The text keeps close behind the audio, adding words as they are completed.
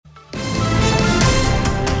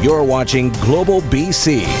You're watching Global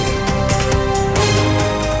BC.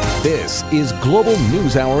 This is Global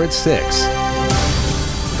News Hour at 6.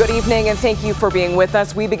 Good evening and thank you for being with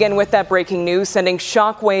us. We begin with that breaking news sending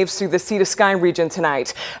shockwaves through the Sea to Sky region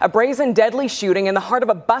tonight. A brazen deadly shooting in the heart of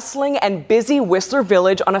a bustling and busy Whistler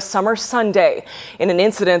village on a summer Sunday in an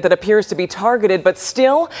incident that appears to be targeted but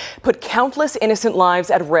still put countless innocent lives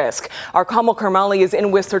at risk. Our Kamal Karmali is in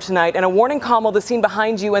Whistler tonight, and a warning, Kamal, the scene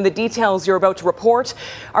behind you and the details you're about to report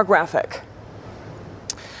are graphic.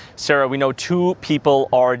 Sarah, we know 2 people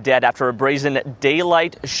are dead after a brazen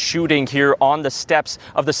daylight shooting here on the steps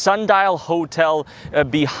of the Sundial Hotel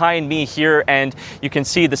behind me here. And you can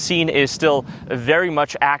see the scene is still very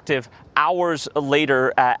much active. Hours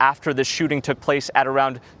later, after the shooting took place at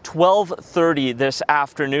around 12:30 this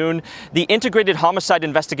afternoon, the Integrated Homicide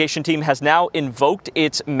Investigation Team has now invoked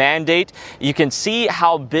its mandate. You can see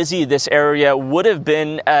how busy this area would have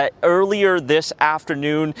been earlier this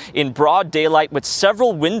afternoon in broad daylight, with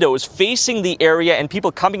several windows facing the area and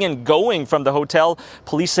people coming and going from the hotel.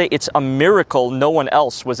 Police say it's a miracle no one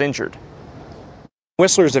else was injured.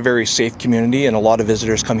 Whistler is a very safe community, and a lot of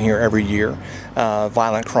visitors come here every year.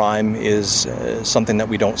 Violent crime is something that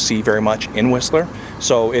we don't see very much in Whistler,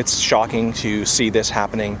 so it's shocking to see this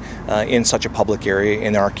happening in such a public area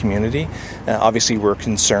in our community. Obviously, we're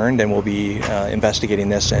concerned, and we'll be investigating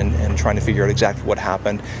this and trying to figure out exactly what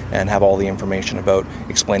happened and have all the information about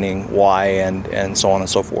explaining why and so on and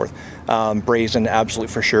so forth. Brazen,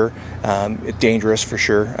 absolutely for sure. Dangerous for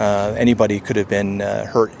sure. Anybody could have been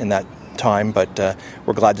hurt in that time, but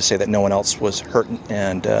we're glad to say that no one else was hurt,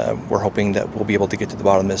 and we're hoping that we'll be able to get to the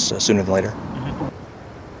bottom of this sooner than later.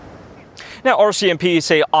 Now, RCMP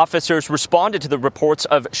say officers responded to the reports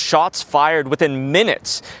of shots fired within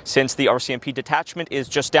minutes, since the RCMP detachment is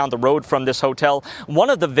just down the road from this hotel. One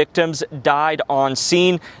of the victims died on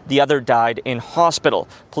scene. The other died in hospital.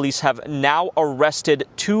 Police have now arrested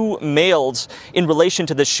 2 males in relation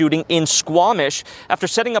to the shooting in Squamish after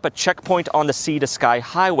setting up a checkpoint on the Sea to Sky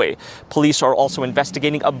Highway. Police are also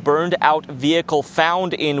investigating a burned out vehicle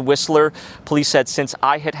found in Whistler. Police said since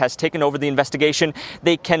IHIT has taken over the investigation,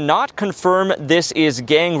 they cannot confirm this is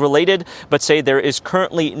gang related, but say there is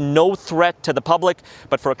currently no threat to the public.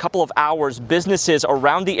 But for a couple of hours, businesses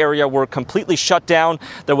around the area were completely shut down.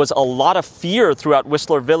 There was a lot of fear throughout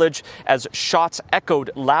Whistler Village as shots echoed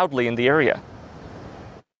loudly in the area.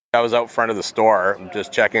 I was out front of the store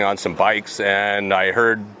just checking on some bikes, and I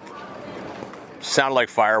heard sounded like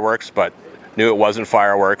fireworks, but knew it wasn't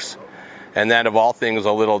fireworks. And then, of all things,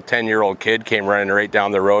 a little 10-year-old kid came running right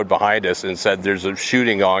down the road behind us and said there's a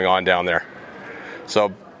shooting going on down there.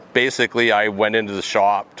 So basically, I went into the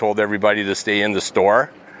shop, told everybody to stay in the store,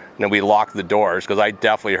 and then we locked the doors because I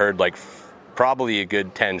definitely heard probably a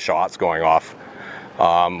good 10 shots going off.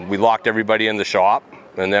 We locked everybody in the shop,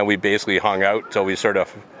 and then we basically hung out till we sort of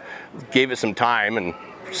gave it some time and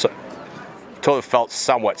until it felt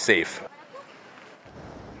somewhat safe.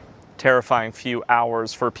 Terrifying few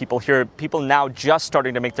hours for people here. People now just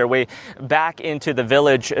starting to make their way back into the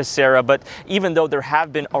village, Sarah. But even though there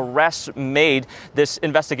have been arrests made, this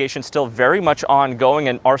investigation is still very much ongoing,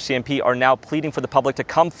 and RCMP are now pleading for the public to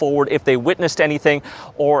come forward if they witnessed anything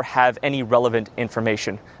or have any relevant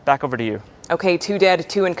information. Back over to you. Okay, 2 dead,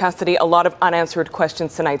 2 in custody. A lot of unanswered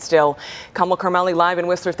questions tonight still. Kamal Karmali live in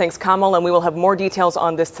Whistler. Thanks, Kamal. And we will have more details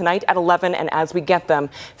on this tonight at 11 and as we get them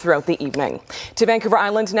throughout the evening. To Vancouver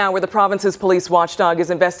Island now, where the province's police watchdog is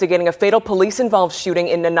investigating a fatal police-involved shooting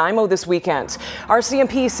in Nanaimo this weekend.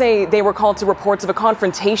 RCMP say they were called to reports of a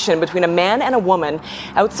confrontation between a man and a woman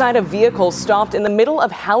outside a vehicle stopped in the middle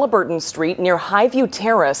of Halliburton Street near Highview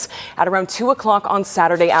Terrace at around 2 o'clock on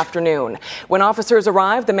Saturday afternoon. When officers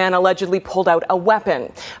arrived, the man allegedly pulled out a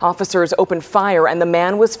weapon. Officers opened fire and the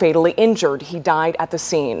man was fatally injured. He died at the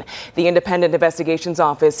scene. The Independent Investigations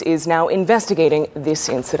Office is now investigating this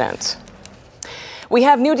incident. We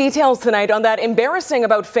have new details tonight on that embarrassing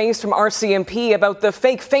about face from RCMP about the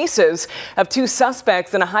fake faces of 2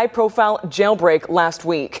 suspects in a high-profile jailbreak last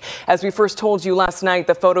week. As we first told you last night,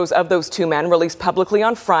 the photos of those 2 men released publicly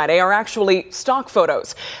on Friday are actually stock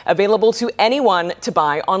photos available to anyone to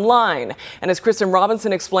buy online. And as Kristen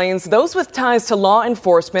Robinson explains, those with ties to law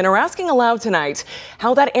enforcement are asking aloud tonight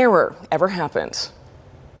how that error ever happened.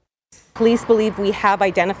 Police believe we have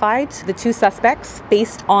identified the 2 suspects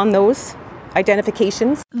based on those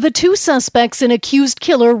identifications. The 2 suspects in accused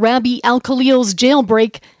killer Rabi Al-Khalil's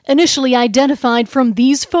jailbreak initially identified from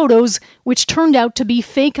these photos, which turned out to be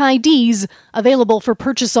fake IDs available for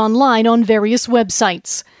purchase online on various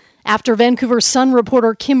websites. After Vancouver Sun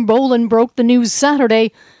reporter Kim Boland broke the news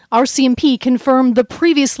Saturday, RCMP confirmed the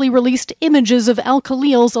previously released images of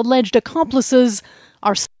Al-Khalil's alleged accomplices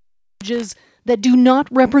are images that do not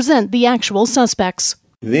represent the actual suspects.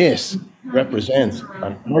 This represents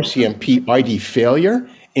an RCMP ID failure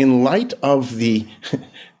in light of the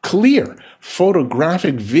clear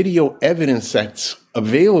photographic video evidence that's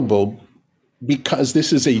available because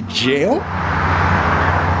this is a jail.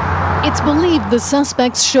 It's believed the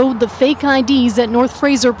suspects showed the fake IDs at North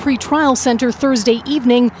Fraser Pretrial Center Thursday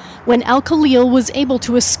evening when Al-Khalil was able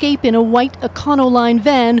to escape in a white Econoline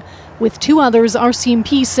van with two others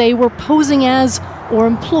RCMP say were posing as or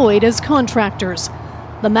employed as contractors.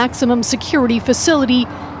 The maximum security facility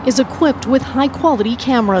is equipped with high-quality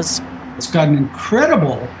cameras. It's got an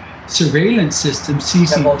incredible surveillance system,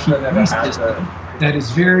 CCTV system, that is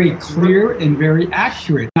very clear and very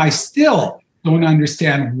accurate. I still don't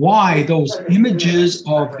understand why those images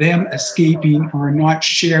of them escaping are not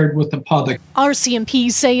shared with the public.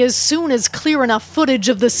 RCMP say as soon as clear enough footage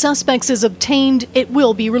of the suspects is obtained, it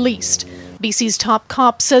will be released. BC's top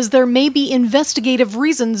cop says there may be investigative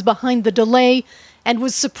reasons behind the delay and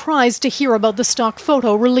was surprised to hear about the stock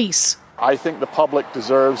photo release. I think the public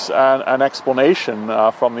deserves an explanation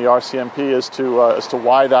from the RCMP as to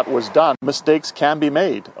why that was done. Mistakes can be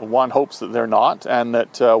made. One hopes that they're not, and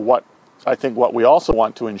that what we also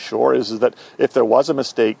want to ensure is that if there was a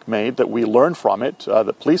mistake made, that we learn from it,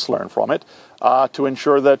 that police learn from it, to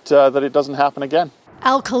ensure that it doesn't happen again.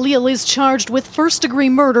 Al-Khalil is charged with first-degree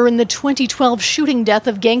murder in the 2012 shooting death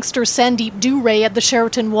of gangster Sandeep Duray at the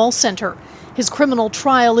Sheraton Wall Centre. His criminal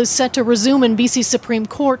trial is set to resume in BC Supreme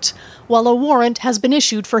Court, while a warrant has been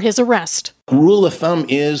issued for his arrest. Rule of thumb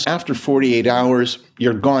is after 48 hours,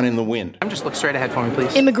 you're gone in the wind. Just look straight ahead for me,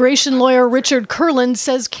 please. Immigration lawyer Richard Kurland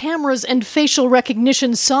says cameras and facial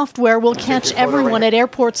recognition software will catch everyone at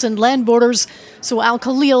airports and land borders, so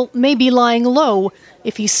Al-Khalil may be lying low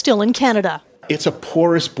if he's still in Canada. It's a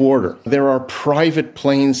porous border. There are private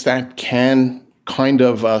planes that can kind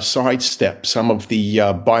of sidestep some of the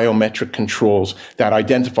biometric controls that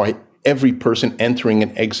identify every person entering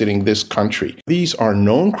and exiting this country. These are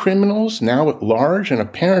known criminals now at large and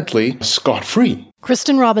apparently scot-free.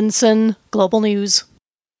 Kristen Robinson, Global News.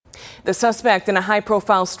 The suspect in a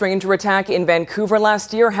high-profile stranger attack in Vancouver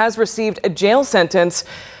last year has received a jail sentence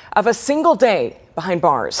of a single day behind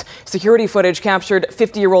bars. Security footage captured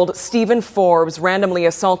 50-year-old Stephen Forbes randomly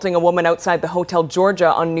assaulting a woman outside the Hotel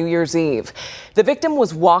Georgia on New Year's Eve. The victim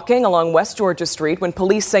was walking along West Georgia Street when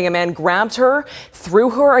police say a man grabbed her, threw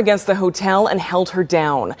her against the hotel, and held her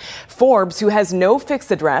down. Forbes, who has no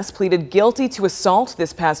fixed address, pleaded guilty to assault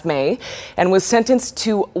this past May and was sentenced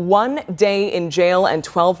to 1 day in jail and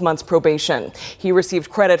 12 months probation. He received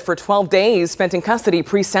credit for 12 days spent in custody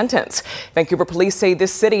pre-sentence. Vancouver police say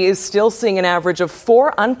this city is still seeing an average of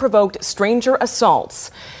 4 unprovoked stranger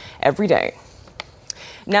assaults every day.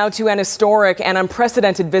 Now to an historic and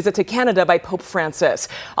unprecedented visit to Canada by Pope Francis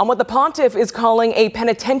on what the Pontiff is calling a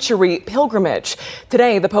penitentiary pilgrimage.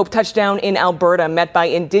 Today, the Pope touched down in Alberta, met by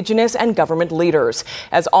Indigenous and government leaders,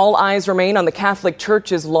 as all eyes remain on the Catholic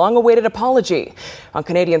Church's long-awaited apology on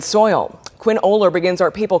Canadian soil. Quinn Oler begins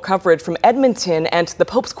our Papal coverage from Edmonton and the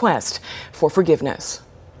Pope's quest for forgiveness.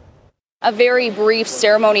 A very brief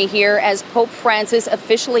ceremony here as Pope Francis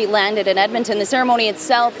officially landed in Edmonton. The ceremony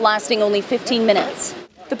itself lasting only 15 minutes.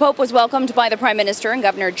 The Pope was welcomed by the Prime Minister and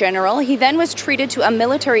Governor General. He then was treated to a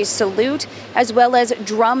military salute as well as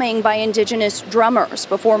drumming by Indigenous drummers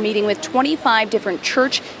before meeting with 25 different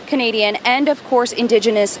Church, Canadian, and of course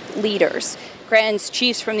Indigenous leaders. Grand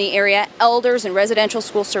chiefs from the area, elders and residential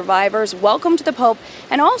school survivors welcomed the Pope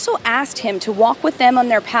and also asked him to walk with them on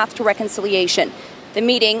their path to reconciliation. The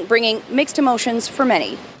meeting bringing mixed emotions for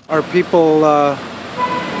many. Our people have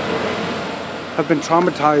been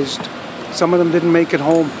traumatized. Some of them didn't make it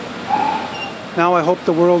home. Now I hope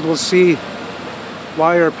the world will see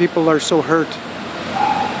why our people are so hurt.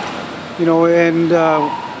 You know, and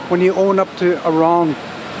when you own up to a wrong,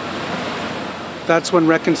 that's when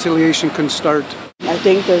reconciliation can start. I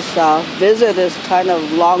think this visit is kind of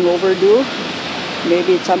long overdue.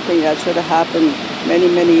 Maybe it's something that should have happened many,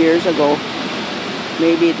 many years ago.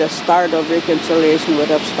 Maybe the start of reconciliation would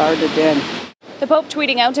have started then. The Pope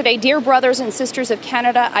tweeting out today, "Dear brothers and sisters of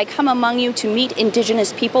Canada, I come among you to meet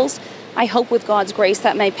Indigenous peoples. I hope with God's grace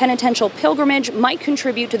that my penitential pilgrimage might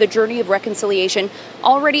contribute to the journey of reconciliation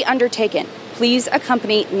already undertaken. Please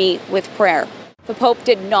accompany me with prayer." The Pope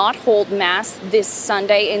did not hold Mass this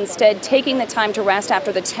Sunday, instead taking the time to rest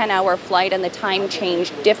after the 10-hour flight and the time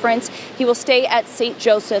change difference. He will stay at St.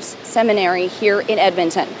 Joseph's Seminary here in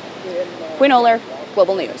Edmonton. Quinn Oler,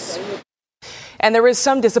 Global News. And there is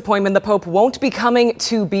some disappointment the Pope won't be coming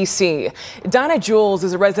to BC. Dinah Jules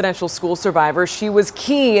is a residential school survivor. She was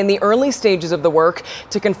key in the early stages of the work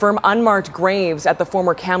to confirm unmarked graves at the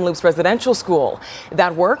former Kamloops residential school.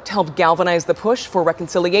 That work helped galvanize the push for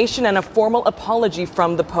reconciliation and a formal apology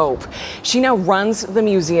from the Pope. She now runs the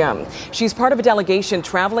museum. She's part of a delegation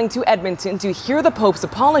traveling to Edmonton to hear the Pope's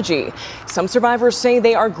apology. Some survivors say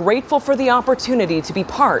they are grateful for the opportunity to be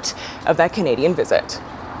part of that Canadian visit.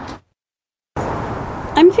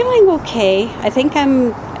 I'm feeling okay. I think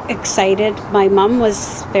I'm excited. My mom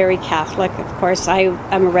was very Catholic. Of course, I'm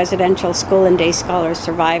a residential school and day scholar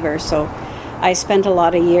survivor, so I spent a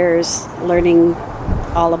lot of years learning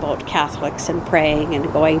all about Catholics and praying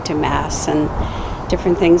and going to Mass and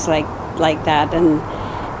different things like that. And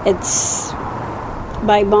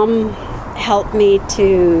my mom helped me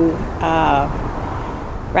to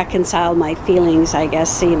reconcile my feelings, I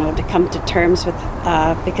guess, to come to terms with,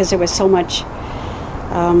 because there was so much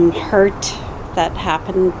hurt that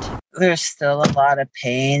happened. There's still a lot of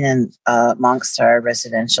pain and amongst our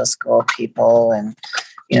residential school people and,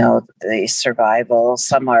 the survival.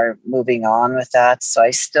 Some are moving on with that. So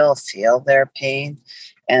I still feel their pain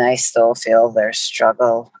and I still feel their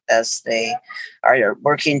struggle as they are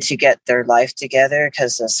working to get their life together,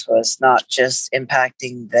 because this was not just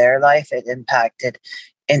impacting their life, it impacted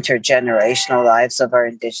intergenerational lives of our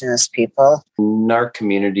Indigenous people. In our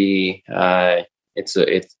community, it's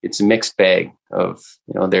a mixed bag of,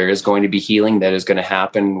 there is going to be healing that is going to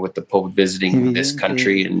happen with the Pope visiting this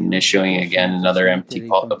country and issuing again another empty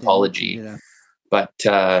apology. But,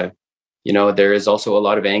 there is also a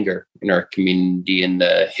lot of anger in our community in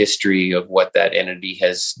the history of what that entity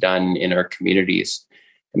has done in our communities.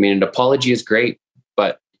 I mean, an apology is great,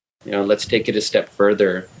 but, let's take it a step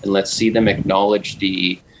further and let's see them acknowledge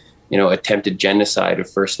the attempted genocide of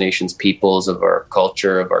First Nations peoples, of our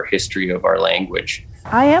culture, of our history, of our language.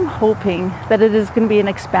 I am hoping that it is going to be an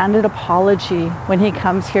expanded apology when he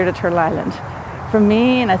comes here to Turtle Island. For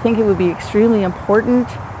me, and I think it would be extremely important,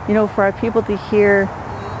 for our people to hear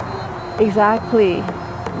exactly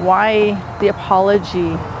why the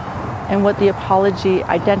apology and what the apology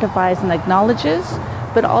identifies and acknowledges,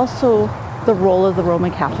 but also the role of the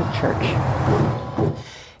Roman Catholic Church.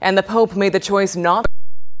 And the Pope made the choice not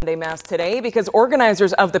Sunday Mass today because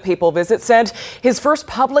organizers of the papal visit said his first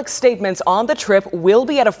public statements on the trip will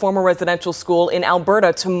be at a former residential school in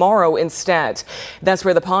Alberta tomorrow instead. That's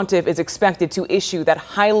where the pontiff is expected to issue that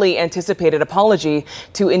highly anticipated apology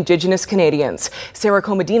to Indigenous Canadians. Sarah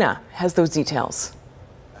Comedina has those details.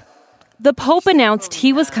 The Pope announced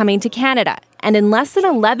he was coming to Canada, and in less than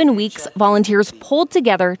 11 weeks, volunteers pulled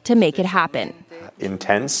together to make it happen.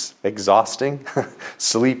 Intense, exhausting,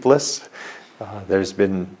 sleepless. There's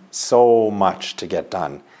been so much to get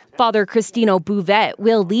done. Father Cristino Bouvet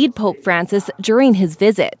will lead Pope Francis during his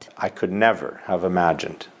visit. I could never have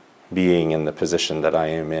imagined being in the position that I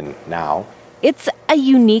am in now. It's a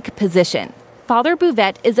unique position. Father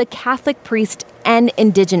Bouvet is a Catholic priest and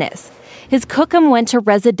Indigenous. His Cookham went to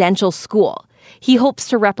residential school. He hopes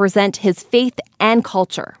to represent his faith and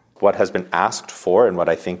culture. What has been asked for and what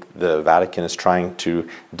I think the Vatican is trying to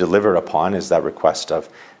deliver upon is that request of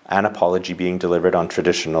an apology being delivered on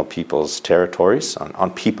traditional people's territories,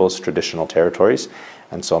 on people's traditional territories.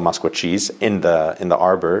 And so Maskwacis in the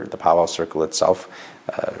arbor, the powwow circle itself,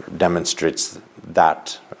 demonstrates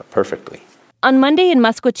that perfectly. On Monday in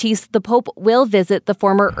Maskwacis, the Pope will visit the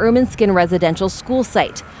former Ermineskin residential school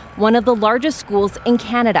site, one of the largest schools in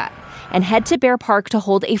Canada, and head to Bear Park to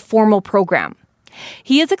hold a formal program.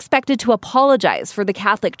 He is expected to apologize for the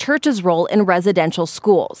Catholic Church's role in residential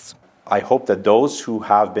schools. I hope that those who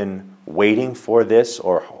have been waiting for this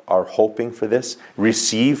or are hoping for this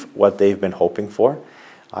receive what they've been hoping for.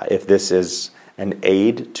 If this is an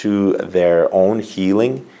aid to their own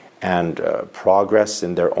healing and progress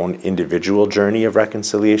in their own individual journey of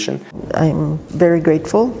reconciliation. I'm very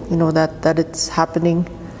grateful, that it's happening,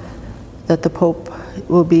 that the Pope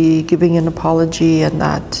will be giving an apology and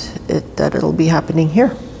that it'll be happening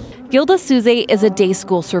here. Gilda Souze is a day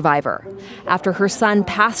school survivor. After her son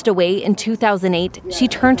passed away in 2008, she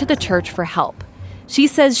turned to the church for help. She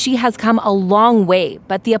says she has come a long way,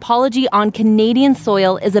 but the apology on Canadian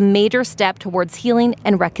soil is a major step towards healing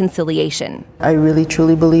and reconciliation. I really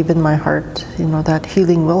truly believe in my heart, that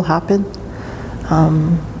healing will happen.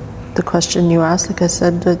 The question you asked, like I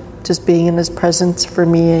said, just being in his presence for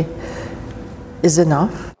me is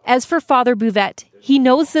enough. As for Father Bouvet, he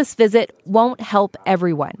knows this visit won't help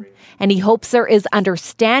everyone, and he hopes there is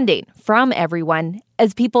understanding from everyone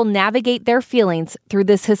as people navigate their feelings through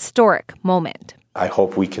this historic moment. I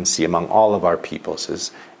hope we can see among all of our peoples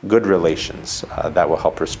is good relations that will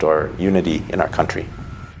help restore unity in our country.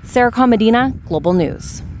 Sarah Comedina, Global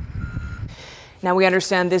News. Now, we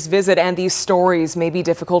understand this visit and these stories may be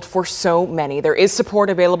difficult for so many. There is support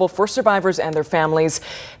available for survivors and their families.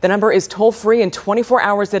 The number is toll-free and 24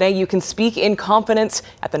 hours a day. You can speak in confidence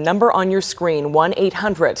at the number on your screen,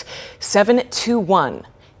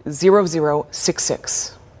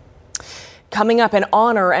 1-800-721-0066. Coming up, an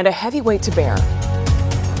honor and a heavy weight to bear.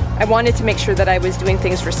 I wanted to make sure that I was doing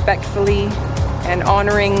things respectfully and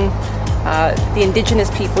honoring the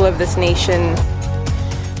Indigenous people of this nation.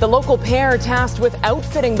 The local pair tasked with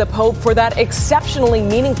outfitting the Pope for that exceptionally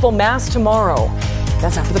meaningful Mass tomorrow.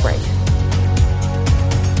 That's after the break.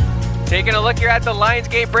 Taking a look here at the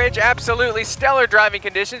Lionsgate Bridge, absolutely stellar driving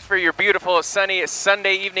conditions for your beautiful sunny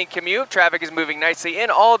Sunday evening commute. Traffic is moving nicely in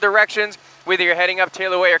all directions, whether you're heading up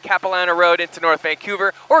Taylor Way or Capilano Road into North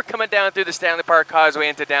Vancouver or coming down through the Stanley Park Causeway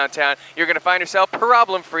into downtown. You're going to find yourself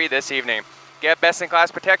problem-free this evening. Get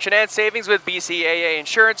best-in-class protection and savings with BCAA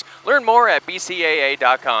Insurance. Learn more at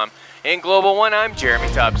bcaa.com. In Global One, I'm Jeremy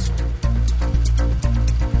Tubbs.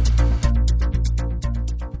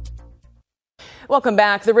 Welcome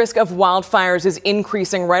back. The risk of wildfires is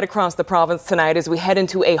increasing right across the province tonight as we head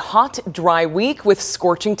into a hot, dry week with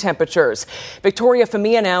scorching temperatures. Victoria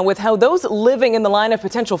Femia now with how those living in the line of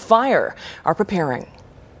potential fire are preparing.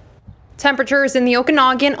 Temperatures in the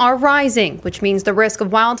Okanagan are rising, which means the risk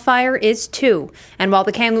of wildfire is too. And while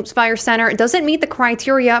the Kamloops Fire Centre doesn't meet the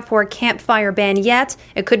criteria for a campfire ban yet,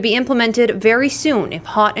 it could be implemented very soon if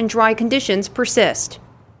hot and dry conditions persist.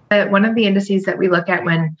 One of the indices that we look at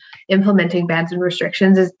when implementing bans and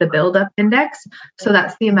restrictions is the buildup index. So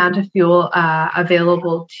that's the amount of fuel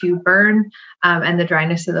available to burn and the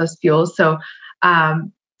dryness of those fuels. So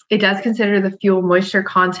it does consider the fuel moisture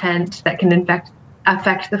content that can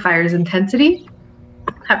affect the fire's intensity.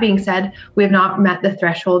 That being said, we have not met the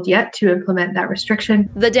threshold yet to implement that restriction.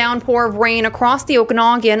 The downpour of rain across the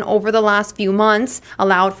Okanagan over the last few months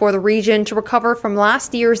allowed for the region to recover from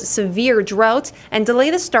last year's severe drought and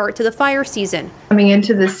delay the start to the fire season. Coming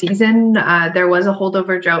into the season, there was a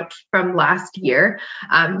holdover drought from last year.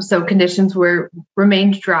 So conditions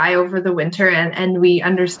remained dry over the winter, and we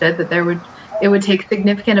understood that it would take a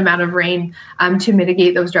significant amount of rain to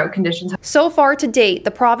mitigate those drought conditions. So far to date,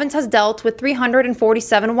 the province has dealt with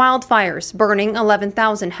 347 wildfires, burning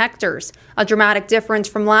 11,000 hectares. A dramatic difference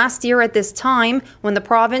from last year at this time, when the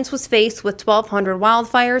province was faced with 1,200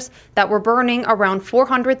 wildfires that were burning around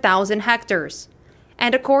 400,000 hectares.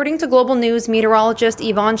 And according to Global News meteorologist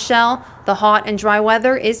Yvonne Schell, the hot and dry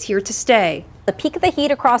weather is here to stay. The peak of the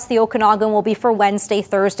heat across the Okanagan will be for Wednesday,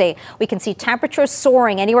 Thursday. We can see temperatures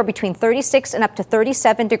soaring anywhere between 36 and up to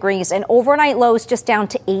 37 degrees and overnight lows just down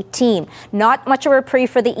to 18. Not much of a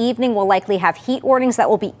reprieve for the evening. We'll likely have heat warnings that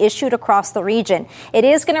will be issued across the region. It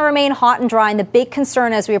is going to remain hot and dry, and the big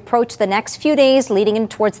concern as we approach the next few days leading in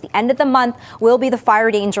towards the end of the month will be the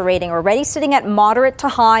fire danger rating. We're already sitting at moderate to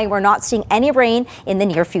high. We're not seeing any rain in the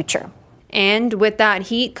near future. And with that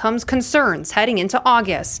heat comes concerns heading into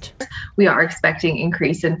August. We are expecting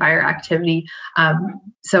increase in fire activity.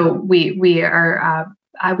 So we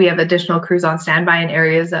have additional crews on standby in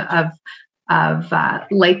areas of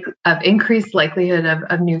increased likelihood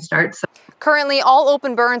of new starts. Currently, all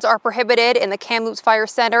open burns are prohibited in the Kamloops Fire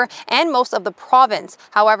Centre and most of the province.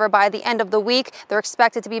 However, by the end of the week, they're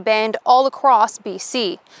expected to be banned all across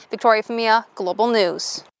BC. Victoria Femia, Global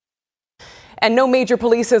News. And no major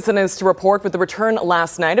police incidents to report with the return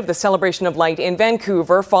last night of the Celebration of Light in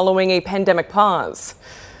Vancouver following a pandemic pause.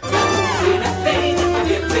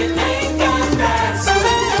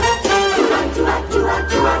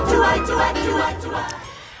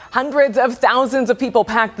 Hundreds of thousands of people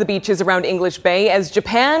packed the beaches around English Bay as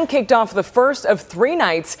Japan kicked off the first of 3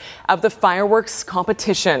 nights of the fireworks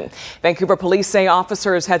competition. Vancouver police say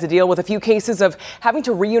officers had to deal with a few cases of having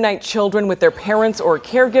to reunite children with their parents or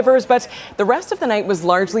caregivers, but the rest of the night was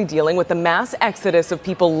largely dealing with the mass exodus of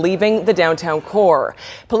people leaving the downtown core.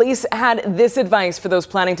 Police had this advice for those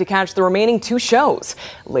planning to catch the remaining 2 shows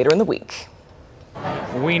later in the week.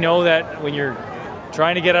 We know that when you're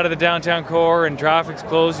trying to get out of the downtown core and traffic's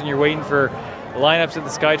closed and you're waiting for lineups at the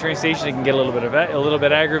SkyTrain station, it can get a little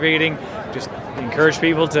bit aggravating. Just encourage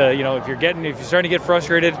people to, if you're starting to get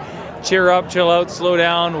frustrated, cheer up, chill out, slow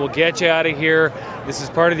down. We'll get you out of here. This is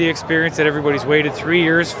part of the experience that everybody's waited 3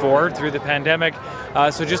 years for through the pandemic.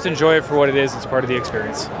 So just enjoy it for what it is. It's part of the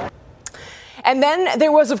experience. And then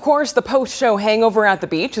there was, of course, the post-show hangover at the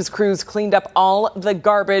beach as crews cleaned up all the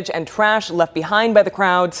garbage and trash left behind by the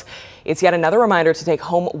crowds. It's yet another reminder to take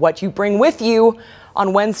home what you bring with you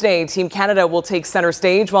On Wednesday, Team Canada will take center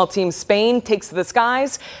stage while Team Spain takes to the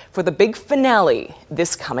skies for the big finale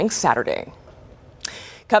this coming Saturday.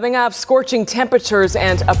 Coming up, scorching temperatures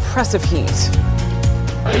and oppressive heat.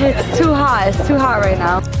 It's too hot. It's too hot right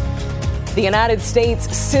now. The United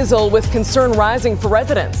States sizzle with concern rising for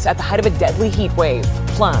residents at the height of a deadly heat wave.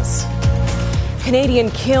 Plus,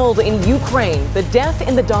 Canadian killed in Ukraine, the death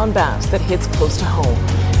in the Donbass that hits close to home.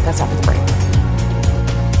 That's after the break.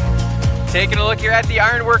 Taking a look here at the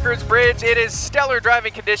Ironworkers Bridge, it is stellar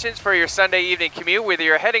driving conditions for your Sunday evening commute, whether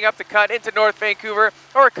you're heading up the cut into North Vancouver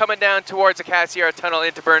or coming down towards the Cassiar Tunnel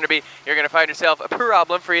into Burnaby. You're going to find yourself a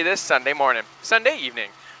problem-free this Sunday evening.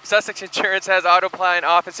 Sussex Insurance has Autoplan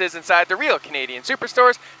offices inside the real Canadian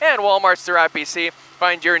superstores and Walmarts throughout BC.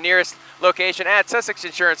 Find your nearest location at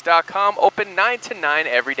sussexinsurance.com, open 9 to 9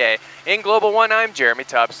 every day. In Global One, I'm Jeremy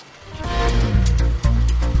Tubbs.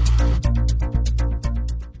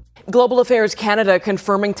 Global Affairs Canada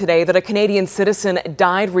confirming today that a Canadian citizen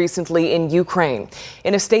died recently in Ukraine.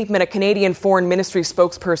 In a statement, a Canadian Foreign Ministry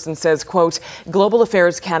spokesperson says, quote, Global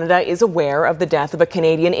Affairs Canada is aware of the death of a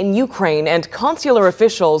Canadian in Ukraine and consular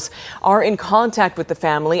officials are in contact with the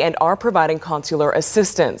family and are providing consular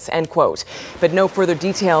assistance, end quote. But no further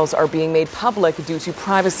details are being made public due to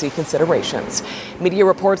privacy considerations. Media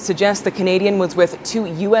reports suggest the Canadian was with 2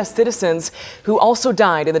 U.S. citizens who also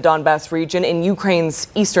died in the Donbass region in Ukraine's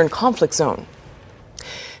eastern conflict zone.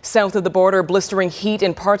 South of the border, blistering heat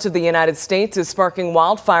in parts of the United States is sparking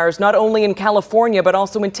wildfires not only in California but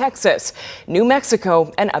also in Texas, New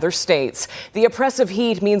Mexico, and other states. The oppressive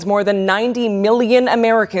heat means more than 90 million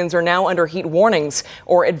Americans are now under heat warnings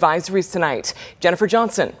or advisories tonight. Jennifer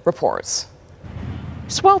Johnson reports.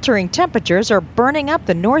 Sweltering temperatures are burning up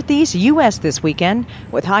the northeast U.S. this weekend,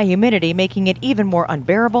 with high humidity making it even more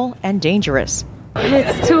unbearable and dangerous.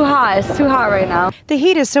 It's too hot. It's too hot right now. The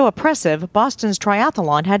heat is so oppressive, Boston's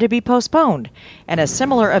triathlon had to be postponed, and a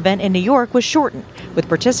similar event in New York was shortened, with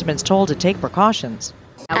participants told to take precautions.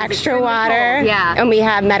 Extra water, and we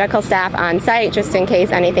have medical staff on site just in case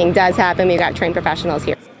anything does happen. We've got trained professionals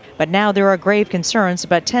here. But now there are grave concerns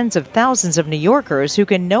about tens of thousands of New Yorkers who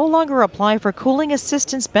can no longer apply for cooling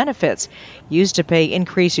assistance benefits used to pay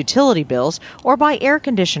increased utility bills or buy air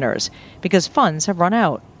conditioners because funds have run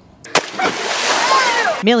out.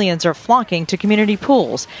 Millions are flocking to community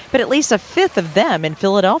pools, but at least a fifth of them in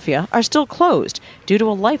Philadelphia are still closed due to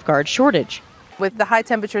a lifeguard shortage. With the high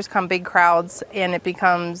temperatures come big crowds, and it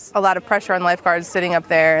becomes a lot of pressure on lifeguards sitting up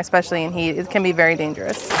there, especially in heat. It can be very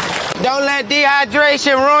dangerous. Don't let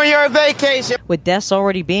dehydration ruin your vacation. With deaths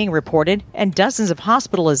already being reported and dozens of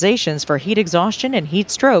hospitalizations for heat exhaustion and heat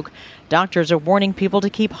stroke, doctors are warning people to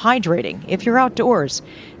keep hydrating if you're outdoors.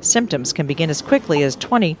 Symptoms can begin as quickly as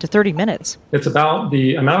 20 to 30 minutes. It's about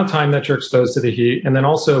the amount of time that you're exposed to the heat and then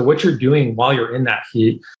also what you're doing while you're in that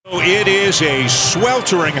heat. It is a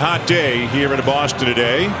sweltering hot day here in Boston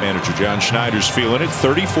today. Manager John Schneider's feeling it,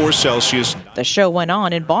 34 Celsius. The show went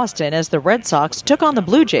on in Boston as the Red Sox took on the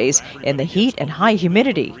Blue Jays in the heat and high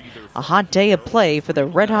humidity. A hot day of play for the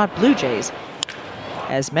red-hot Blue Jays,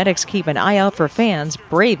 as medics keep an eye out for fans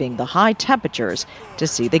braving the high temperatures to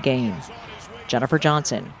see the game. Jennifer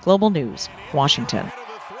Johnson, Global News, Washington.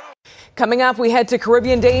 Coming up, we head to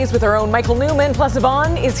Caribbean Days with our own Michael Newman, plus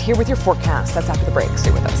Yvonne is here with your forecast. That's after the break.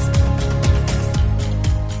 Stay with us.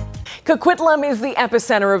 Coquitlam is the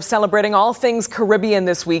epicenter of celebrating all things Caribbean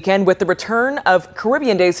this weekend with the return of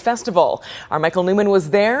Caribbean Days Festival. Our Michael Newman was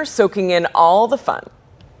there, soaking in all the fun.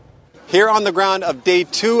 Here on the ground of Day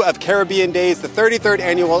 2 of Caribbean Days, the 33rd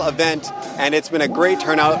annual event, and it's been a great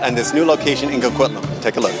turnout on this new location in Coquitlam.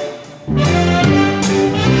 Take a look.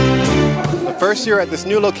 The first year at this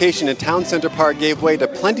new location in Town Center Park gave way to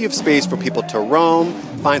plenty of space for people to roam,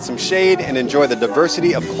 find some shade, and enjoy the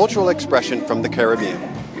diversity of cultural expression from the Caribbean.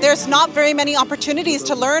 There's not very many opportunities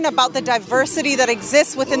to learn about the diversity that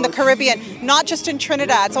exists within the Caribbean, not just in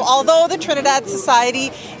Trinidad. So although the Trinidad Society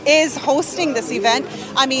is hosting this event,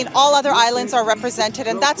 I mean, all other islands are represented,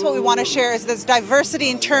 and that's what we want to share is this diversity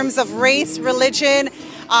in terms of race, religion,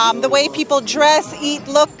 the way people dress, eat,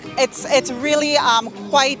 look. It's really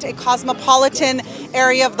quite a cosmopolitan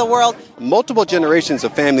area of the world. Multiple generations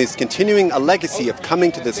of families continuing a legacy of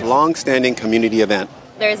coming to this long-standing community event.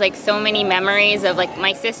 There's like so many memories of like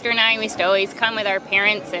my sister and I used to always come with our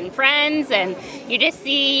parents and friends, and you just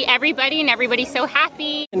see everybody and everybody's so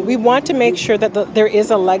happy. And we want to make sure that there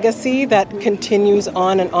is a legacy that continues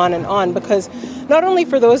on and on and on, because not only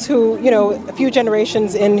for those who, a few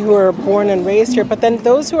generations in who are born and raised here, but then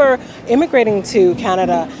those who are immigrating to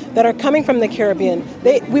Canada that are coming from the Caribbean,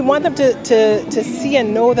 we want them to see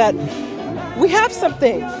and know that we have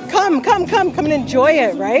something. Come and enjoy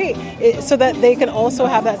it, right? So that they can also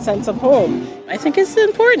have that sense of home. I think it's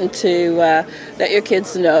important to let your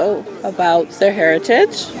kids know about their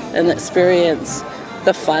heritage and experience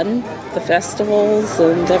the fun, the festivals,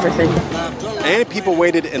 and everything. And people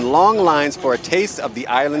waited in long lines for a taste of the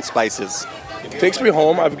island spices. It takes me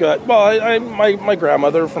home. I've got, my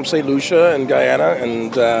grandmother from St. Lucia and Guyana,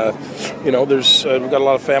 and, we've got a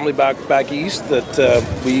lot of family back east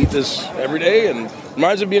that we eat this every day, and it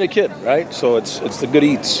reminds me of being a kid, right? So it's the good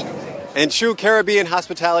eats. In true Caribbean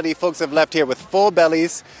hospitality, folks have left here with full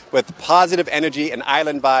bellies, with positive energy and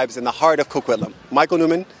island vibes in the heart of Coquitlam. Michael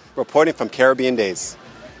Newman, reporting from Caribbean Days.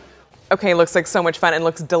 Okay, looks like so much fun and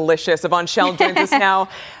looks delicious. Yvonne Shell joins us now.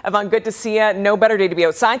 Yvonne, good to see you. No better day to be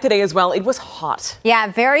outside today as well. It was hot.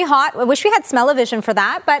 Yeah, very hot. I wish we had smell-o-vision for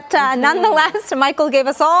that, but nonetheless, Michael gave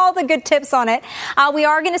us all the good tips on it. We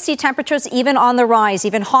are going to see temperatures even on the rise,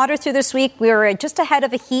 even hotter through this week. We're just ahead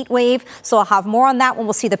of a heat wave, so I'll have more on that when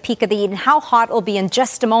we'll see the peak of the heat and how hot it will be in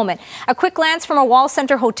just a moment. A quick glance from a Wall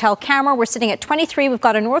Center hotel camera. We're sitting at 23. We've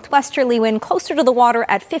got a northwesterly wind closer to the water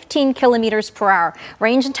at 15 kilometers per hour.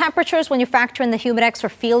 Range in temperatures, when you factor in the Humidex, we're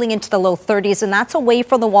feeling into the low 30s, and that's away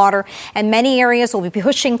from the water. And many areas will be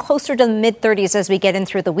pushing closer to the mid-30s as we get in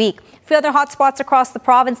through the week. A few other hot spots across the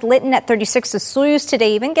province. Lytton at 36 is Sluice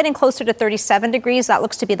today, even getting closer to 37 degrees. That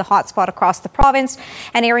looks to be the hot spot across the province.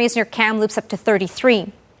 And areas near Kamloops up to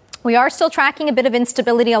 33. We are still tracking a bit of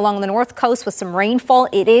instability along the north coast with some rainfall.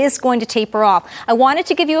 It is going to taper off. I wanted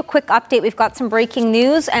to give you a quick update. We've got some breaking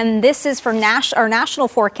news, and this is for our national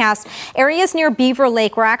forecast. Areas near Beaver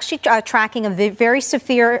Lake, we're actually tracking a very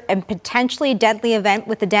severe and potentially deadly event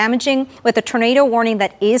with a tornado warning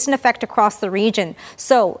that is in effect across the region.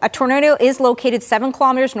 So a tornado is located 7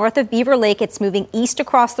 kilometers north of Beaver Lake. It's moving east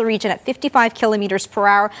across the region at 55 kilometers per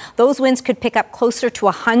hour. Those winds could pick up closer to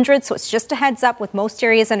 100, so it's just a heads up with most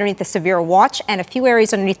areas underneath the severe watch and a few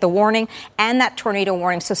areas underneath the warning and that tornado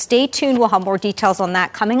warning. So stay tuned. We'll have more details on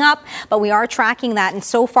that coming up, but we are tracking that. And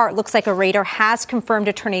so far, it looks like a radar has confirmed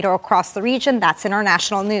a tornado across the region. That's in our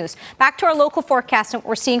national news. Back to our local forecast and what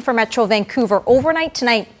we're seeing for Metro Vancouver. Overnight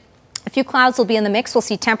tonight, a few clouds will be in the mix. We'll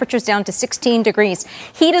see temperatures down to 16 degrees.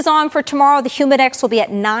 Heat is on for tomorrow. The Humidex will be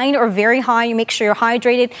at 9 or very high. You make sure you're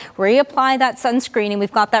hydrated. Reapply that sunscreen, and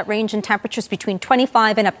we've got that range in temperatures between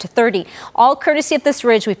 25 and up to 30. All courtesy of this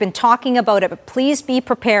ridge. We've been talking about it, but please be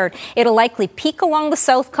prepared. It'll likely peak along the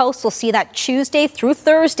south coast. We'll see that Tuesday through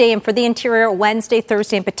Thursday, and for the interior, Wednesday,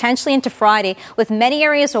 Thursday, and potentially into Friday, with many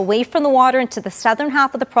areas away from the water into the southern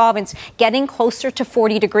half of the province getting closer to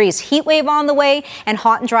 40 degrees. Heat wave on the way and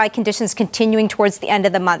hot and dry conditions continuing towards the end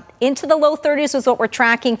of the month. Into the low 30s is what we're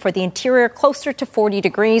tracking for the interior, closer to 40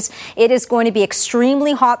 degrees. It is going to be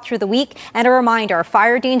extremely hot through the week. And a reminder, our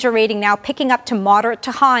fire danger rating now picking up to moderate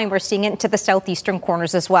to high. We're seeing it into the southeastern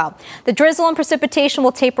corners as well. The drizzle and precipitation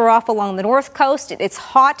will taper off along the north coast. It's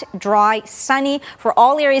hot, dry, sunny for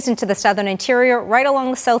all areas into the southern interior. Right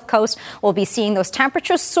along the south coast, we'll be seeing those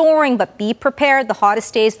temperatures soaring, but be prepared. The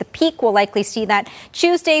hottest days, the peak, we'll likely see that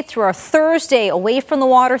Tuesday through our Thursday, away from the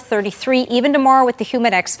water, 33, even tomorrow with the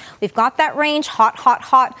Humidex. We've got that range, hot, hot,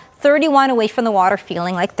 hot, 31 away from the water,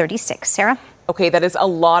 feeling like 36. Sarah? Okay, that is a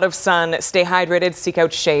lot of sun. Stay hydrated, seek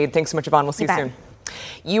out shade. Thanks so much, Yvonne. We'll see you soon.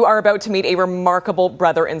 You are about to meet a remarkable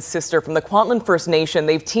brother and sister from the Kwantlen First Nation.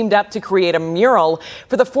 They've teamed up to create a mural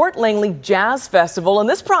for the Fort Langley Jazz Festival, and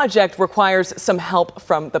this project requires some help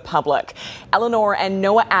from the public. Eleanor and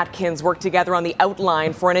Noah Atkins worked together on the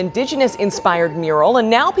outline for an Indigenous-inspired mural, and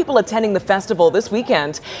now people attending the festival this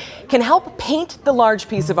weekend can help paint the large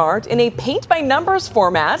piece of art in a paint-by-numbers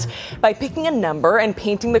format by picking a number and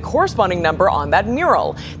painting the corresponding number on that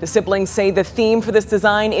mural. The siblings say the theme for this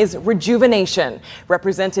design is rejuvenation,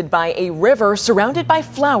 represented by a river surrounded by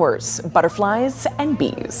flowers, butterflies, and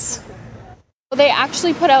bees. They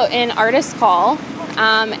actually put out an artist call,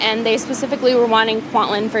 and they specifically were wanting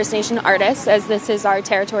Kwantlen First Nation artists, as this is our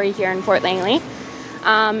territory here in Fort Langley.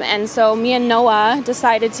 And so me and Noah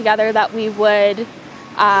decided together that we would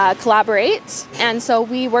collaborate. And so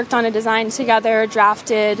we worked on a design together,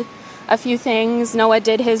 drafted a few things. Noah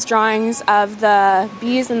did his drawings of the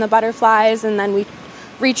bees and the butterflies, and then we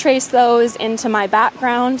retraced those into my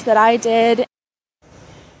background that I did.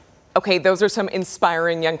 Okay, those are some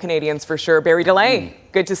inspiring young Canadians for sure. Barry DeLay,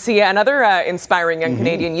 good to see you. Another inspiring young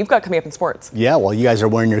Canadian you've got coming up in sports. Yeah, well, you guys are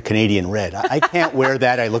wearing your Canadian red. I can't wear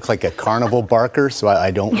that. I look like a carnival barker, so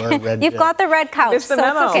I don't wear red. You've got the red couch, so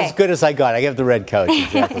it's okay. As good as I got. I have the red couch,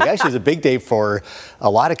 exactly. Actually, it's a big day for a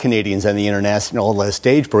lot of Canadians on the international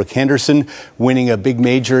stage. Brooke Henderson winning a big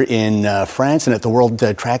major in France and at the World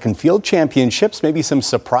Track and Field Championships. Maybe some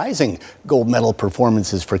surprising gold medal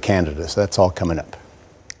performances for Canada. So that's all coming up.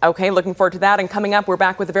 Okay, looking forward to that. And coming up, we're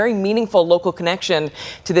back with a very meaningful local connection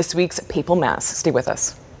to this week's Papal Mass. Stay with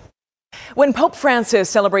us. When Pope Francis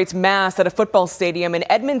celebrates Mass at a football stadium in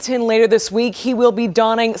Edmonton later this week, he will be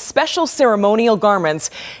donning special ceremonial garments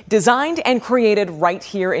designed and created right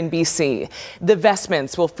here in BC. The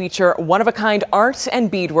vestments will feature one-of-a-kind art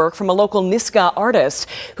and beadwork from a local Nisga'a artist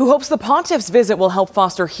who hopes the pontiff's visit will help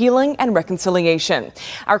foster healing and reconciliation.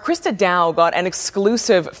 Our Krista Dow got an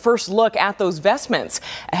exclusive first look at those vestments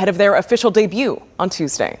ahead of their official debut on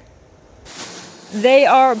Tuesday. They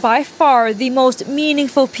are by far the most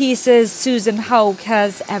meaningful pieces Susan Haug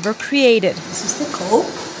has ever created. This is the coat.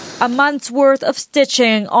 A month's worth of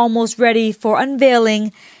stitching almost ready for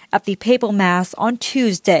unveiling at the Papal Mass on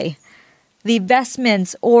Tuesday. The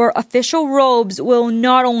vestments or official robes will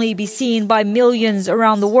not only be seen by millions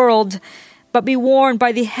around the world, but be worn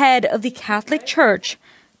by the head of the Catholic Church,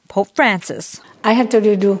 Pope Francis. I had to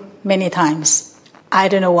redo many times. I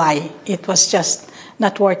don't know why. It was just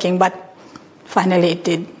not working, but finally it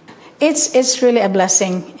did. It's really a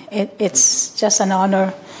blessing. It's just an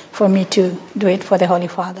honor for me to do it for the Holy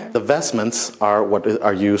Father. The vestments are what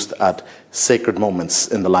are used at sacred moments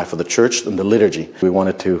in the life of the Church and the liturgy. We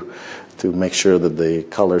wanted to make sure that the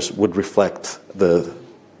colors would reflect the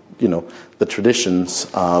traditions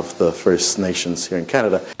of the First Nations here in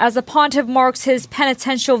Canada. As the pontiff marks his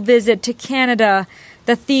penitential visit to Canada,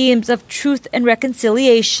 the themes of truth and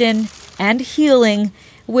reconciliation and healing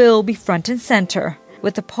will be front and center,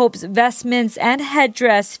 with the Pope's vestments and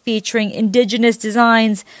headdress featuring Indigenous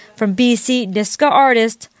designs from BC Nisga'a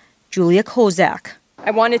artist Julia Kozak.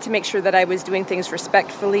 I wanted to make sure that I was doing things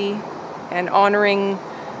respectfully and honoring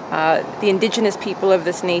the Indigenous people of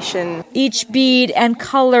this nation. Each bead and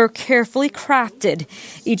color carefully crafted,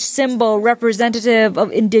 each symbol representative of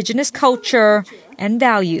Indigenous culture and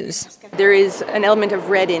values. There is an element of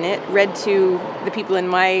red in it. Red to the people in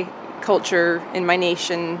my culture, in my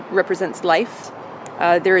nation, represents life.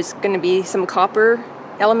 There is going to be some copper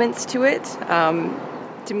elements to it.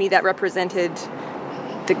 To me, that represented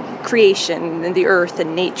the creation and the earth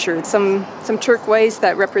and nature. Some turquoise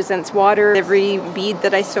that represents water. Every bead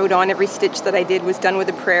that I sewed on, every stitch that I did was done with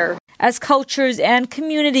a prayer. As cultures and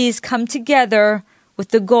communities come together with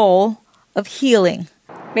the goal of healing.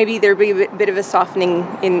 Maybe there'll be a bit of a softening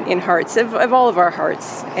in hearts, of all of our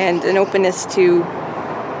hearts, and an openness to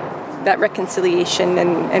that reconciliation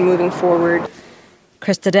and moving forward.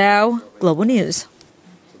 Krista Dow, Global News.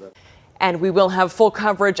 And we will have full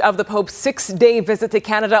coverage of the Pope's 6-day visit to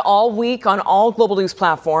Canada all week on all Global News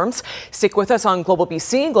platforms. Stick with us on Global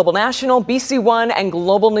BC, Global National, BC One, and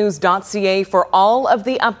globalnews.ca for all of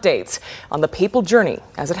the updates on the papal journey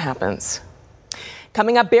as it happens.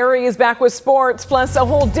 Coming up, Barry is back with sports, plus a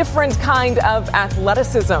whole different kind of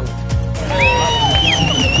athleticism.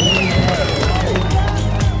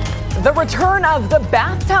 The return of the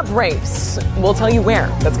bathtub race. We'll tell you where.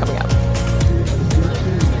 That's coming up.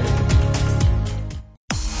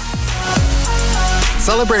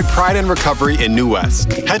 Celebrate Pride and Recovery in New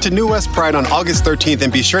West. Head to New West Pride on August 13th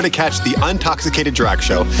and be sure to catch the Untoxicated Drag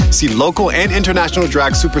Show. See local and international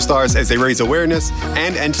drag superstars as they raise awareness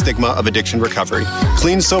and end stigma of addiction recovery.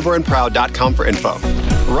 CleanSoberAndProud.com for info.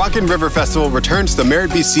 Rockin' River Festival returns to Merritt,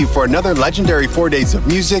 BC for another legendary 4 days of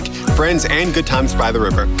music, friends, and good times by the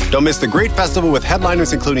river. Don't miss the great festival with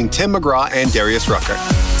headliners including Tim McGraw and Darius Rucker.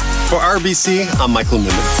 For RBC, I'm Michael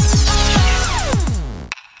Newman.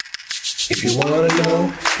 If you want to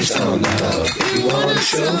know, it's on the hub. If you want to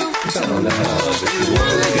show, it's on the hub. If you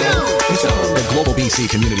want to go, it's on the Global BC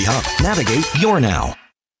Community Hub. Navigate your now.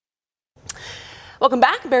 Welcome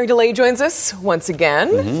back. Barry DeLay joins us once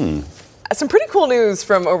again. Some pretty cool news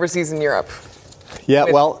from overseas in Europe. Yeah,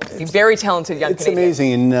 well, very talented young It's Canadians.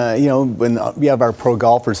 amazing, and when we have our pro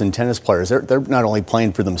golfers and tennis players, they're not only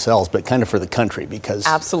playing for themselves, but kind of for the country because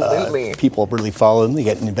absolutely people really follow them, they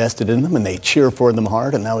get invested in them, and they cheer for them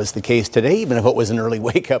hard. And that was the case today, even if it was an early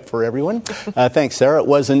wake up for everyone. Thanks, Sarah. It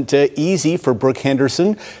wasn't easy for Brooke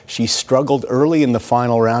Henderson. She struggled early in the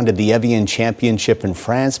final round of the Evian Championship in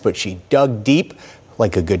France, but she dug deep.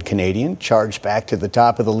 like a good Canadian, charged back to the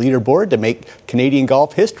top of the leaderboard to make Canadian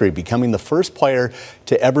golf history, becoming the first player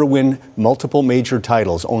to ever win multiple major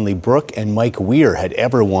titles. Only Brooke and Mike Weir had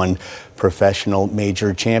ever won professional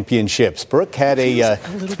major championships. Brooke had a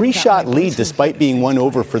three-shot lead despite being one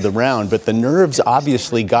over for the round, but the nerves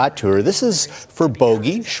obviously got to her. This is for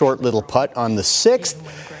bogey, short little putt on the 6th,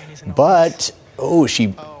 but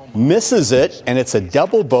she misses it, and it's a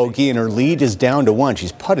double bogey, and her lead is down to 1.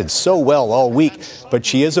 She's putted so well all week, but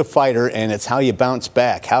she is a fighter, and it's how you bounce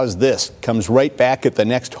back. How's this? Comes right back at the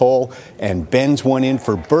next hole and bends one in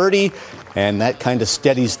for birdie, and that kind of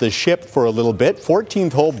steadies the ship for a little bit.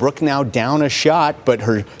 14th hole, Brooke now down a shot, but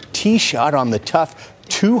her tee shot on the tough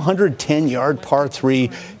 210-yard par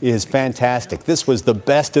 3 is fantastic. This was the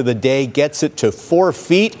best of the day, gets it to 4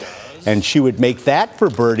 feet, and she would make that for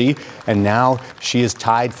birdie, and now she is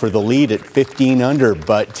tied for the lead at 15 under.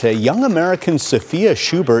 But young American Sophia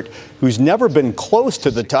Schubert, who's never been close to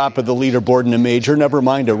the top of the leaderboard in a major, never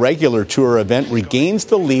mind a regular tour event, regains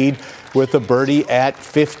the lead with a birdie at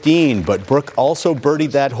 15. But Brooke also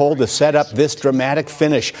birdied that hole to set up this dramatic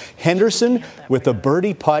finish. Henderson with a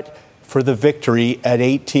birdie putt for the victory at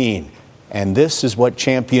 18. And this is what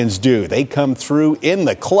champions do. They come through in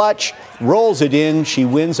the clutch, rolls it in. She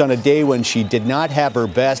wins on a day when she did not have her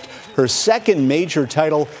best. Her second major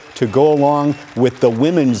title to go along with the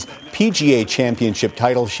Women's PGA Championship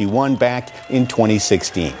title she won back in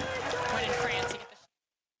 2016.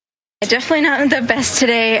 Definitely not the best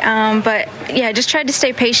today, but yeah, I just tried to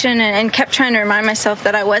stay patient and kept trying to remind myself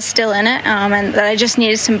that I was still in it, and that I just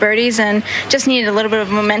needed some birdies and just needed a little bit of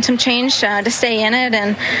momentum change to stay in it.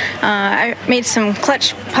 And I made some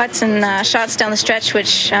clutch putts and shots down the stretch,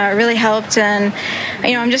 which really helped. And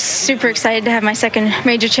I'm just super excited to have my second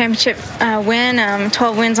major championship win.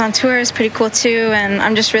 12 wins on tour is pretty cool too, and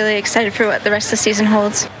I'm just really excited for what the rest of the season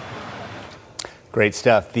holds. Great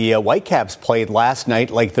stuff. The Whitecaps played last night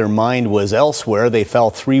like their mind was elsewhere. They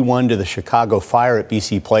fell 3-1 to the Chicago Fire at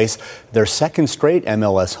BC Place, their second straight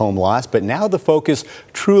MLS home loss. But now the focus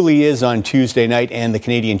truly is on Tuesday night and the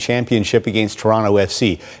Canadian Championship against Toronto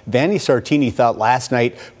FC. Vanni Sartini thought last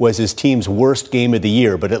night was his team's worst game of the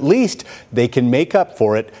year, but at least they can make up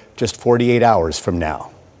for it just 48 hours from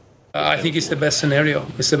now. I think it's the best scenario.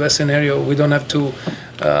 It's the best scenario. We don't have to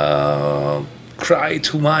cry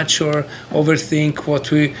too much or overthink what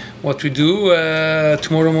we do.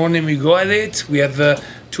 Tomorrow morning we go at it. We have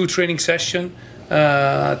 2 training sessions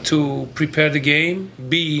to prepare the game,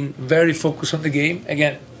 being very focused on the game.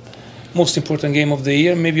 Again, most important game of the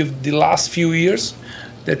year, maybe of the last few years,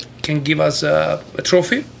 that can give us a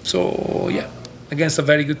trophy. So yeah, against a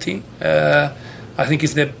very good team. I think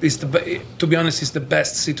to be honest, it's the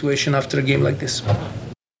best situation after a game like this.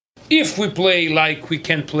 If we play like we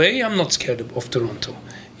can play, I'm not scared of Toronto.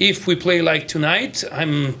 If we play like tonight,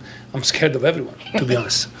 I'm scared of everyone, to be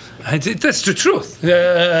honest. That's the truth.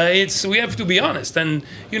 We have to be honest, and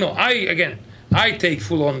I take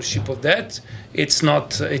full ownership of that. It's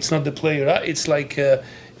not the player. It's like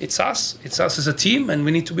it's us. It's us as a team, and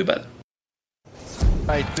we need to be better.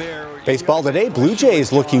 Right there. Baseball today, Blue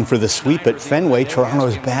Jays looking for the sweep at Fenway.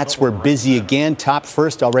 Toronto's bats were busy again. Top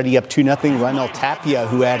first, already up 2-0. Raimel Tapia,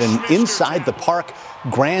 who had an inside the park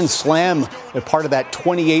grand slam, a part of that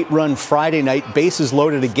 28-run Friday night. Bases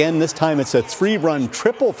loaded again. This time it's a 3-run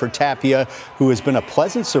triple for Tapia, who has been a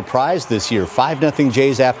pleasant surprise this year. 5-0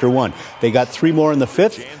 Jays after 1. They got 3 more in the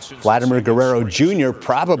 5th. Vladimir Guerrero Jr.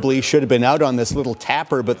 probably should have been out on this little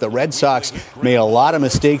tapper, but the Red Sox made a lot of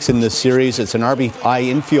mistakes in this series. It's an RBI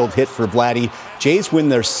infield hit for Vladdy. Jays win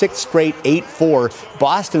their 6th straight, 8-4.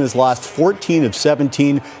 Boston has lost 14 of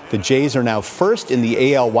 17. The Jays are now first in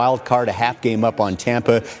the AL wildcard, a half game up on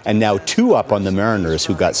Tampa, and now 2 up on the Mariners,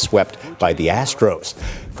 who got swept by the Astros.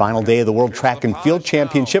 Final day of the World Track and Field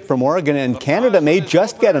Championship from Oregon, and Canada may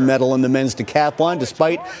just get a medal in the men's decathlon,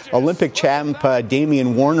 despite Olympic champ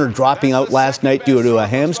Damian Warner dropping out last night due to a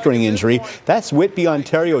hamstring injury. That's Whitby,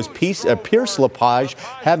 Ontario's Pierce Lepage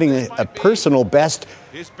having a personal best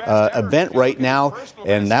event right now,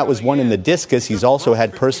 and that was one in the discus. He's also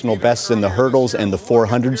had personal bests in the hurdles and the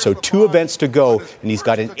 400, so 2 events to go, and he's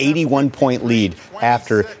got an 81-point lead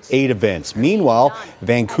after 8 events. Meanwhile,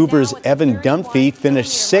 Vancouver's Evan Dunphy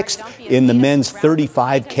finished 6th in the men's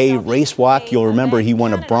 35K race walk. You'll remember he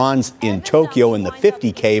won a bronze in Tokyo in the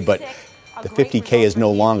 50K, but the 50K is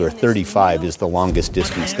no longer. 35 is the longest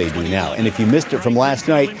distance they do now. And if you missed it from last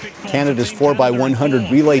night, Canada's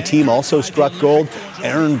 4x100 relay team also struck gold.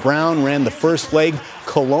 Aaron Brown ran the first leg.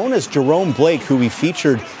 Kelowna's Jerome Blake, who we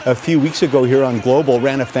featured a few weeks ago here on Global,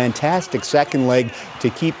 ran a fantastic second leg to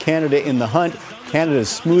keep Canada in the hunt. Canada's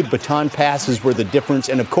smooth baton passes were the difference.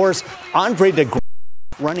 And of course, Andre de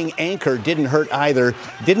running anchor didn't hurt either.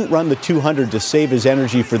 Didn't run the 200 to save his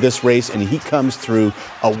energy for this race, and he comes through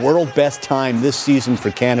a world best time this season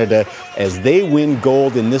for Canada as they win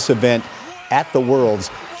gold in this event at the Worlds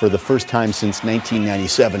for the first time since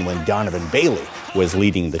 1997 when Donovan Bailey was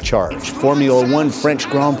leading the charge. Formula One French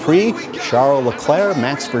Grand Prix, Charles Leclerc,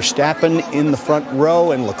 Max Verstappen in the front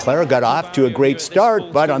row, and Leclerc got off to a great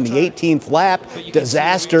start, but on the 18th lap,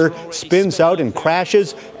 disaster, spins out and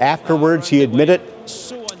crashes. Afterwards, he admitted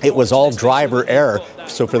it was all driver error.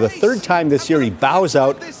 So for the third time this year, he bows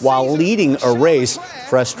out while leading a race.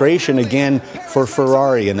 Frustration again for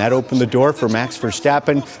Ferrari, and that opened the door for Max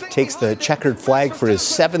Verstappen. Takes the checkered flag for his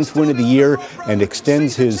 7th win of the year and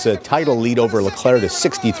extends his title lead over Leclerc to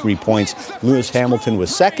 63 points. Lewis Hamilton was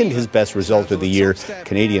second, his best result of the year.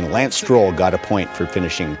 Canadian Lance Stroll got a point for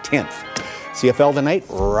finishing 10th. CFL tonight,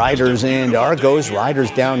 Riders and Argos.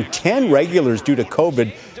 Riders down 10 regulars due to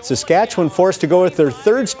COVID. Saskatchewan forced to go with their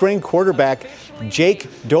third-string quarterback. Jake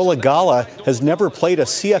Dolegala has never played a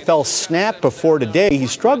CFL snap before today. He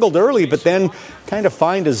struggled early, but then kind of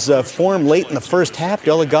found his form late in the first half.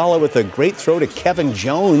 Dolegala with a great throw to Kevin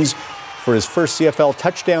Jones for his first CFL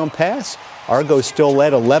touchdown pass. Argos still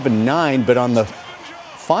led 11-9, but on the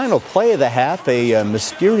final play of the half, a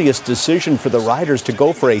mysterious decision for the Riders to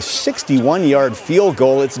go for a 61-yard field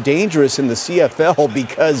goal. It's dangerous in the CFL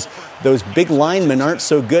because those big linemen aren't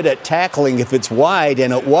so good at tackling if it's wide,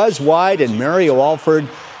 and it was wide, and Mario Alford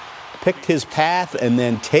picked his path and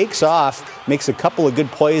then takes off, makes a couple of good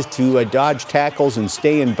plays to dodge tackles and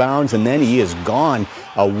stay in bounds, and then he is gone.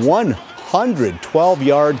 A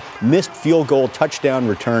 112-yard missed field goal touchdown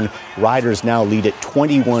return. Riders now lead at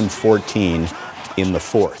 21-14 in the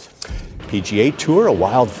fourth. PGA Tour, a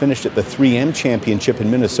wild finish at the 3M Championship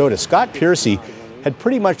in Minnesota. Scott Piercy had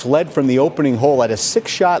pretty much led from the opening hole at a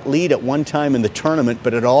 6-shot lead at one time in the tournament,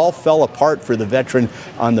 but it all fell apart for the veteran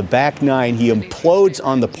on the back nine. He implodes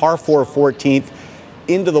on the par 4 14th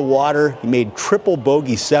into the water. He made triple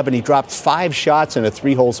bogey 7. He dropped 5 shots in a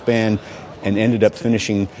 3-hole span and ended up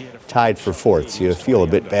finishing tied for 4th. So you feel a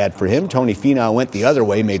bit bad for him. Tony Finau went the other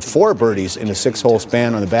way, made 4 birdies in a 6-hole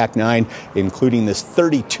span on the back nine, including this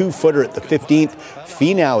 32-footer at the 15th.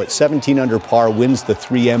 Finau at 17 under par wins the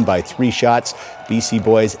 3M by 3 shots. BC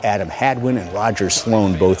boys Adam Hadwin and Roger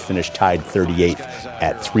Sloan both finished tied 38th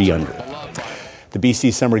at 3 under. The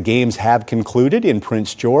BC Summer Games have concluded in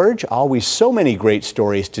Prince George. Always so many great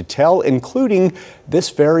stories to tell, including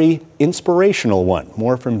this very inspirational one.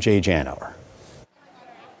 More from Jay Janower.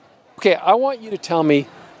 Okay, I want you to tell me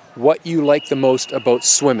what you like the most about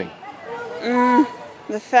swimming.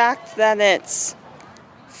 The fact that it's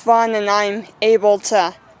fun and I'm able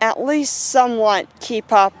to at least somewhat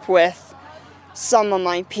keep up with some of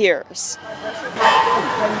my peers.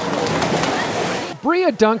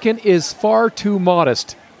 Bria Duncan is far too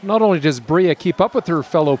modest. Not only does Bria keep up with her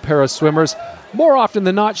fellow para-swimmers, more often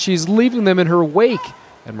than not she's leaving them in her wake.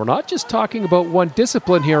 And we're not just talking about one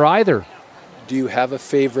discipline here either. Do you have a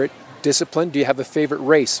favorite discipline? Do you have a favorite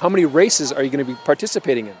race? How many races are you going to be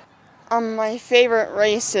participating in? My favorite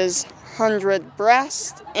race is 100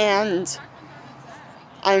 breast, and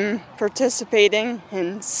I'm participating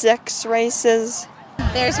in 6 races.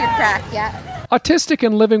 There's your crack, yeah. Autistic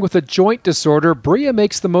and living with a joint disorder, Bria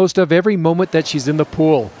makes the most of every moment that she's in the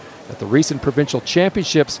pool. At the recent provincial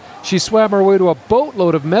championships, she swam her way to a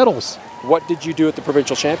boatload of medals. What did you do at the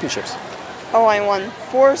provincial championships? I won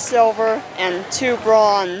 4 silver and 2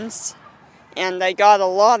 bronze, and I got a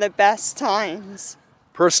lot of best times.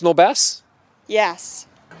 Personal bests? Yes.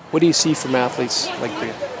 What do you see from athletes like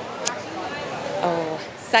Bria?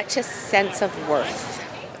 Such a sense of worth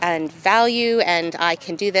and value, and I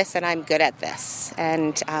can do this and I'm good at this.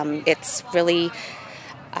 And it's really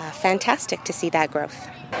fantastic to see that growth.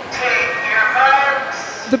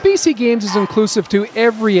 The BC Games is inclusive to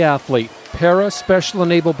every athlete. Para, special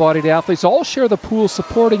and able-bodied athletes all share the pool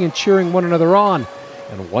supporting and cheering one another on.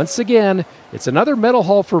 And once again, it's another medal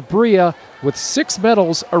haul for Bria with 6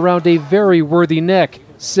 medals around a very worthy neck.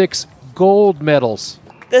 6 gold medals.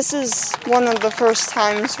 This is one of the first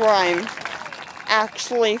times where I'm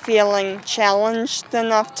actually feeling challenged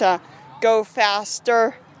enough to go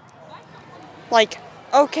faster.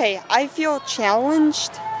 I feel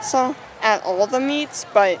challenged at all the meets,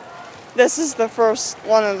 but this is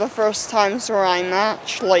one of the first times where I'm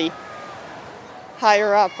actually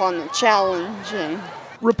higher up on the challenging.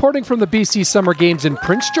 Reporting from the BC Summer Games in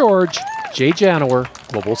Prince George, Jay Janower,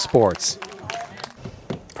 Global Sports.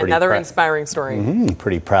 Another inspiring story.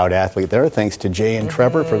 Pretty proud athlete there. Thanks to Jay and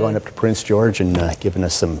Trevor for going up to Prince George and giving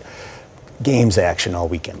us some games action all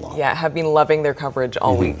weekend long. Yeah, have been loving their coverage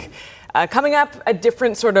all week. Coming up, a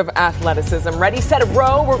different sort of athleticism. Ready, set,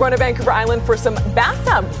 row. We're going to Vancouver Island for some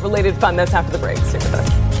bathtub-related fun. That's after the break. Stay with us.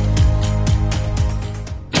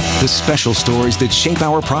 The special stories that shape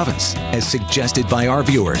our province, as suggested by our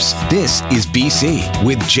viewers. This is BC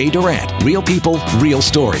with Jay Durant. Real people, real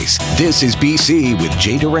stories. This is BC with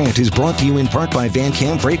Jay Durant is brought to you in part by Van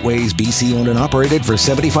Camp Freightways, BC owned and operated for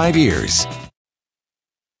 75 years.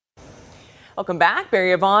 Welcome back,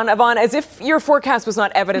 Barry Yvonne. Yvonne, as if your forecast was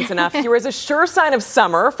not evidence enough, here is a sure sign of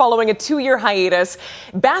summer following a 2-year hiatus.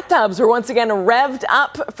 Bathtubs were once again revved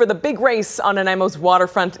up for the big race on Nanaimo's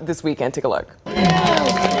waterfront this weekend. Take a look.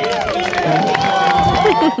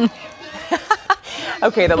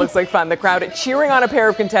 Okay, that looks like fun. The crowd cheering on a pair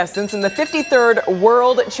of contestants in the 53rd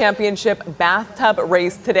World Championship bathtub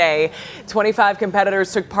race today. 25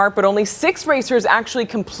 competitors took part, but only 6 racers actually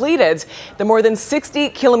completed the more than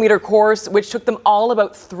 60-kilometer course, which took them all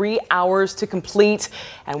about 3 hours to complete.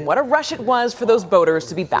 And what a rush it was for those boaters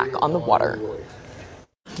to be back on the water.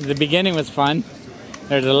 The beginning was fun.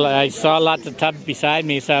 I saw lots of tubs beside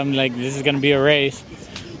me, so I'm like, this is going to be a race.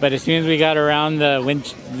 But as soon as we got around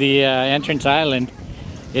the entrance island,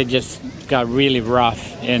 it just got really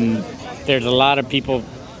rough, and there's a lot of people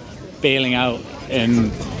bailing out, and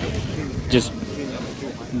just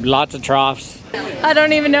lots of troughs. I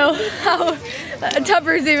don't even know how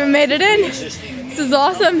tubbers even made it in. This is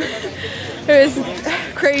awesome. It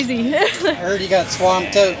was crazy. I heard you got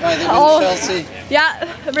swamped out by the wind, Chelsea.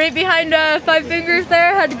 Yeah, right behind Five Fingers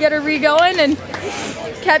there. Had to get her re-going and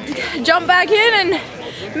jumped back in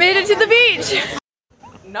and made it to the beach.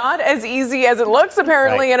 Not as easy as it looks,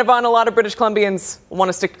 apparently. Right. And Yvonne, a lot of British Columbians want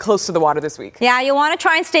to stick close to the water this week. Yeah, you want to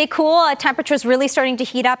try and stay cool. Temperatures really starting to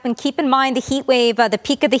heat up. And keep in mind the heat wave, the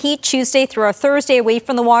peak of the heat Tuesday through our Thursday away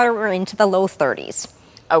from the water. We're into the low 30s.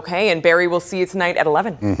 Okay, and Barry, we'll see you tonight at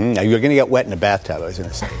 11. Mm-hmm. Now, you're going to get wet in a bathtub, I was going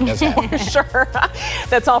to say. That's Sure.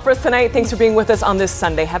 That's all for us tonight. Thanks for being with us on this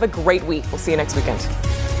Sunday. Have a great week. We'll see you next weekend.